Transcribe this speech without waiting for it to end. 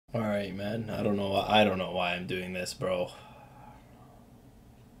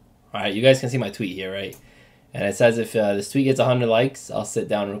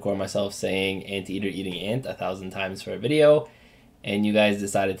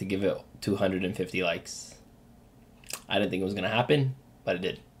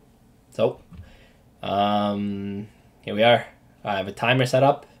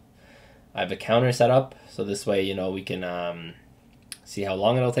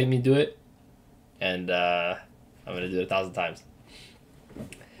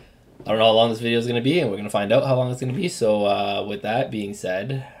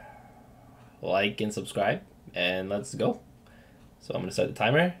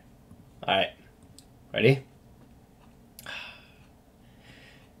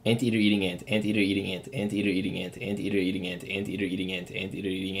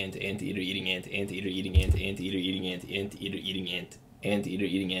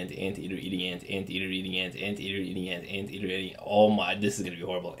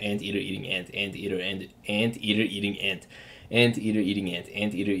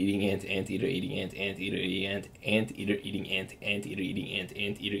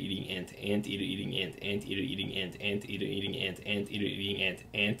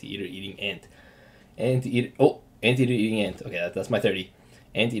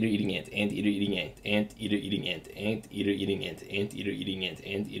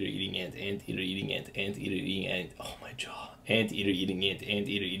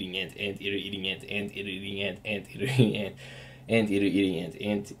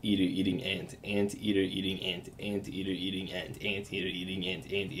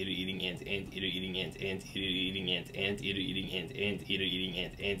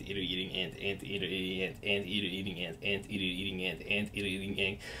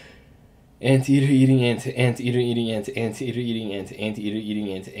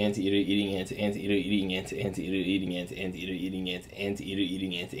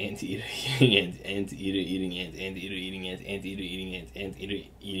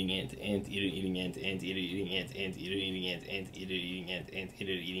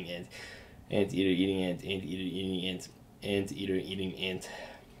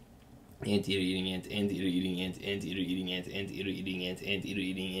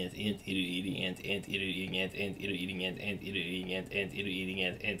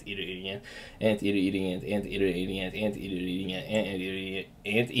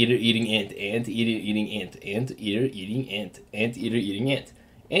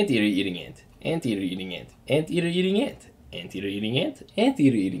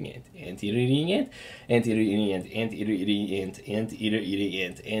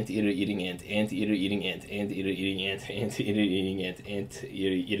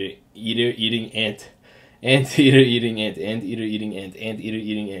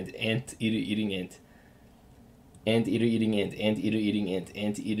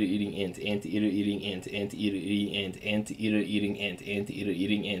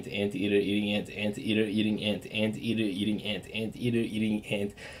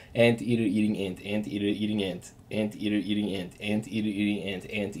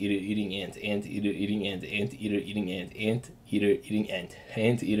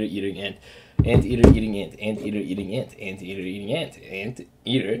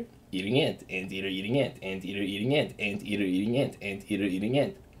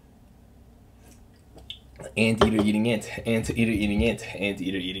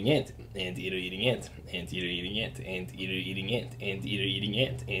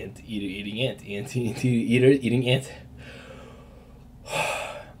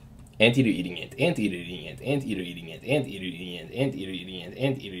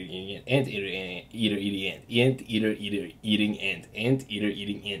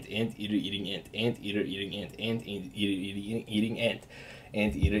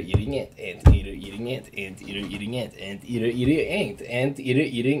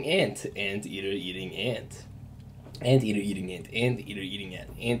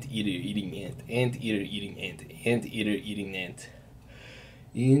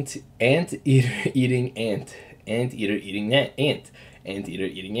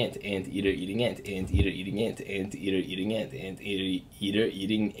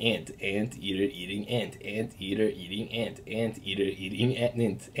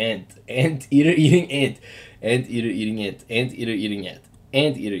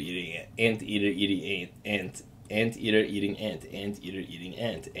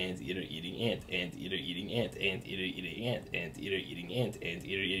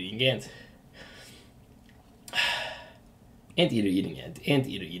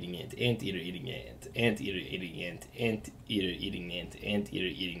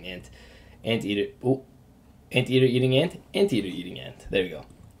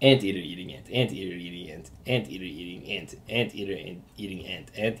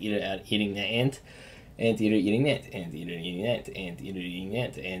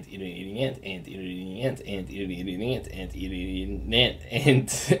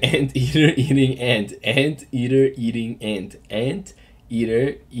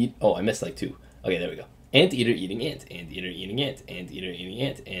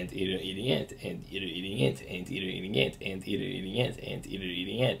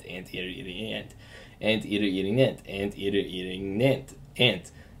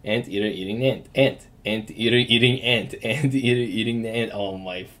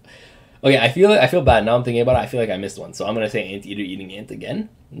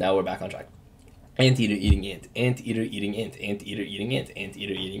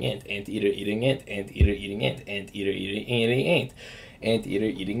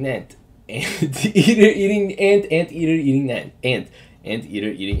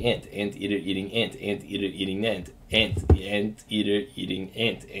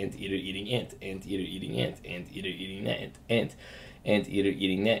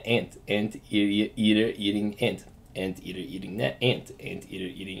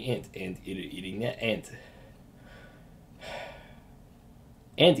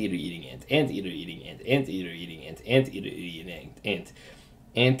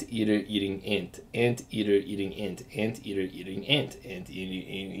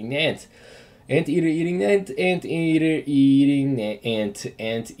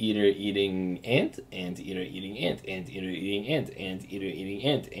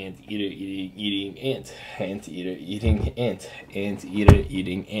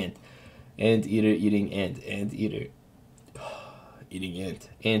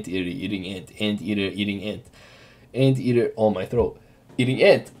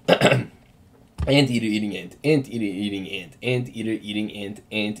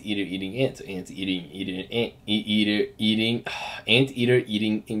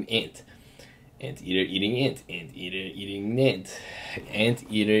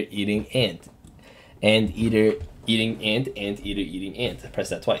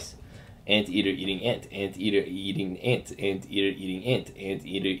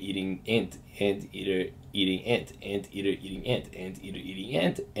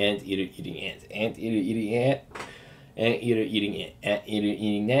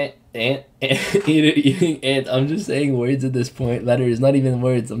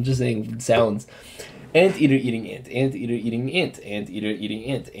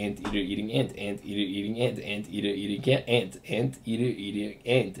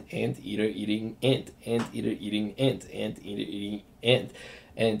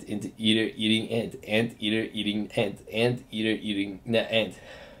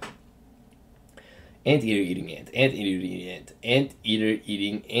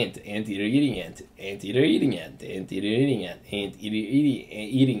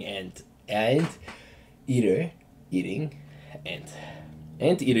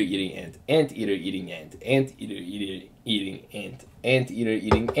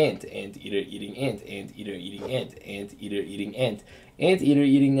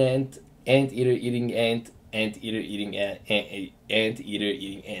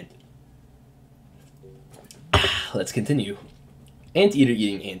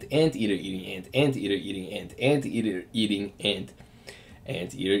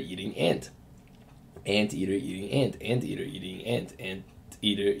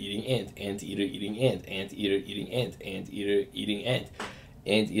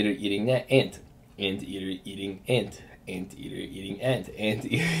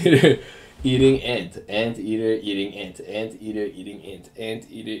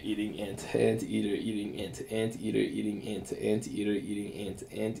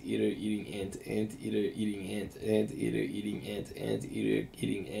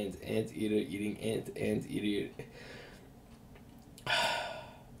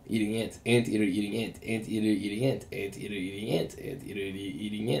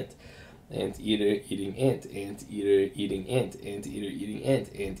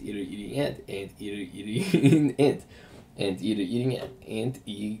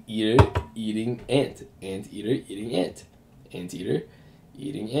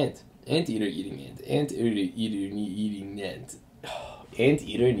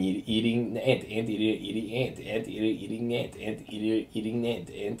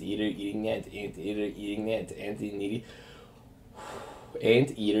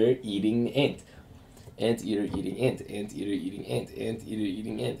Anteater eating ant, anteater eating ant, anteater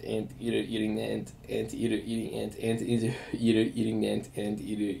eating ant, anteater eating ant, anteater eating ant, anteater eating ant,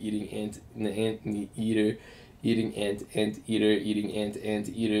 anteater eating ant, anteater eating ant, anteater eating ant,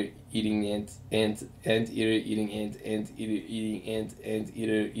 anteater eating ant, anteater eating ant, anteater eating ant, anteater eating ant,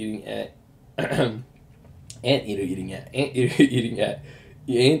 anteater eating ant, anteater eating ant, anteater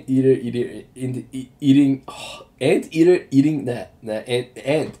eating anteater eating that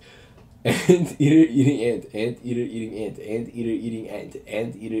ant. Anteater eating ant, anteater eating ant, anteater eating ant,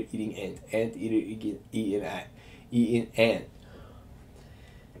 anteater eating ant, anteater eating ant, eating ant.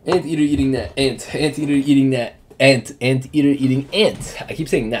 Anteater eating that ant, anteater eating that ant, anteater eating ant. I keep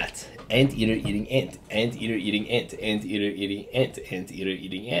saying that. Anteater eating ant, anteater eating ant, anteater eating ant, anteater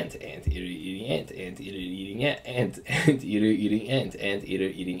eating ant, anteater eating ant, anteater eating ant, anteater eating ant, anteater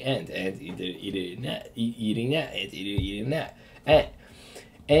eating ant, anteater eating that, eating that, anteater eating that, ant.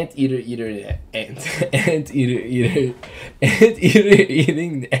 Anteater eater anteater eating ant, anteater eating ant, anteater eating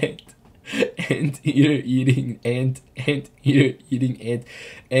ant, anteater eating ant,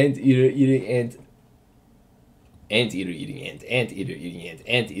 anteater eating ant, anteater eating ant,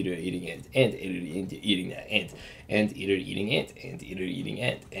 anteater eating ant, anteater eating that ant, anteater eating ant, anteater eating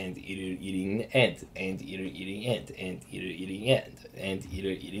ant, anteater eating ant, anteater eating ant, anteater eating ant,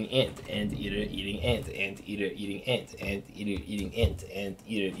 anteater eating ant, anteater eating ant, anteater eating ant, anteater eating ant,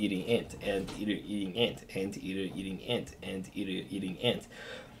 anteater eating ant, anteater eating ant, anteater eating ant, anteater eating ant.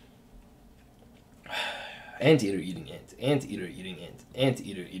 Anteater eating ant, anteater eating ant,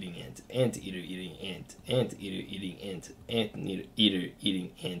 anteater eating ant, anteater eating ant, anteater eating ant, anteater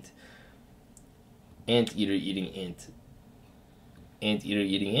eating ant, anteater eating ant, anteater eating ant, anteater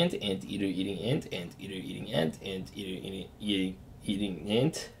eating ant, anteater eating ant, anteater eating ant, anteater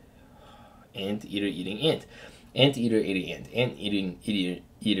eating ant, anteater eating ant,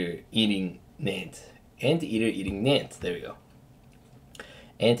 anteater eating ant, anteater eating ant. There we go.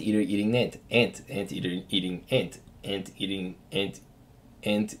 Anteater eating ant, anteater eating ant, anteater eating ant,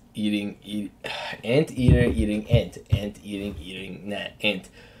 eating that ant,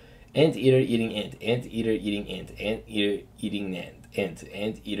 anteater eating ant, anteater eating ant, anteater eating ant, anteater eating ant, anteater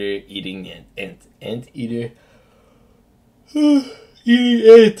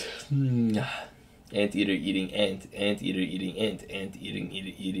eating ant, anteater eating ant, anteater eating ant, anteating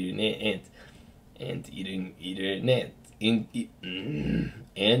ant,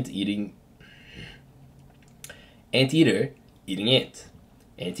 anteating ant. Anteater eating ant,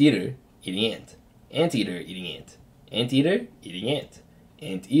 anteater eating ant, anteater eating ant, anteater eating ant,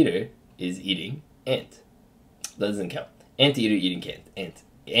 anteater is eating ant. That doesn't count. Anteater eating ant,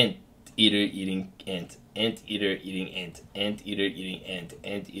 anteater eating ant, anteater eating ant, anteater eating ant,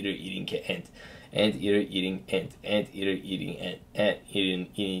 anteater eating ant, anteater eating ant, anteater eating ant, anteater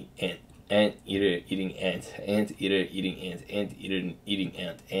eating ant. Anteater eating ant, anteater eating ant, anteater eating ant, anteater eating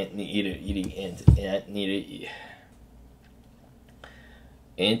ant, anteater eating ant,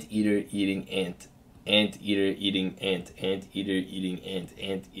 anteater eating ant, anteater eating ant, anteater eating ant, anteater eating ant,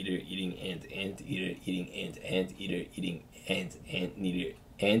 anteater eating ant, anteater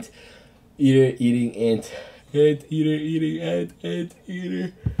eater eating ant, anteater eating ant, anteater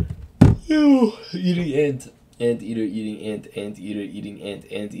eating ant. Anteater eating ant, anteater eating ant,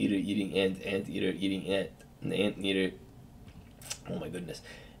 anteater eating ant, anteater eating ant, anteater. Oh my goodness.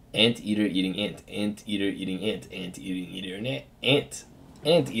 Anteater eating ant, anteater eating ant, anteater eating ant,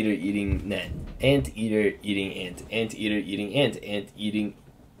 anteater eating ant, anteater eating ant, anteater eating ant, anteater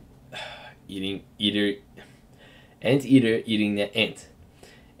eating anteater eating that ant,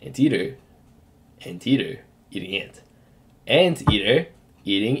 anteater eating ant, anteater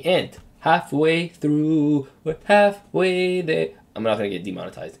eating ant. Halfway through, we're halfway there. I'm not gonna get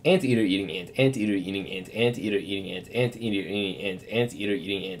demonetized. Anteater eating ant, anteater eating ant, anteater eating ant, anteater eating ant, anteater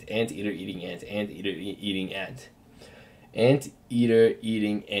eating ant, anteater eating ant, anteater eating ant, anteater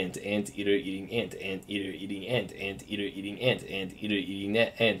eating ant, anteater eating ant, anteater eating ant, anteater eating ant, anteater eating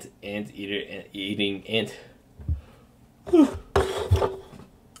that ant, anteater eating ant.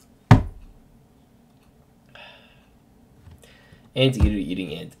 Anteater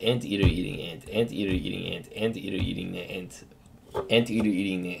eating ant, anteater eating ant, anteater eating ant, anteater eating the ant, anteater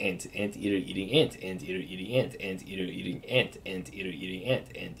eating the ant, anteater eating ant, anteater eating ant, anteater eating ant, anteater eating ant,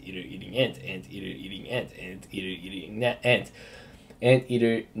 anteater eating ant, anteater eating ant, anteater eating that ant,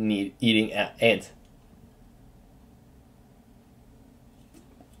 anteater eating ant.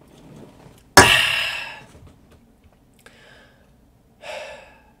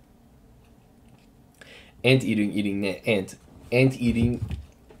 Anteater eating that ant.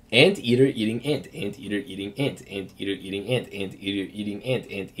 Anteater eating ant, anteater eating ant, anteater eating ant, anteater eating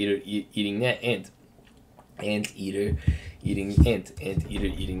ant, anteater eating that ant,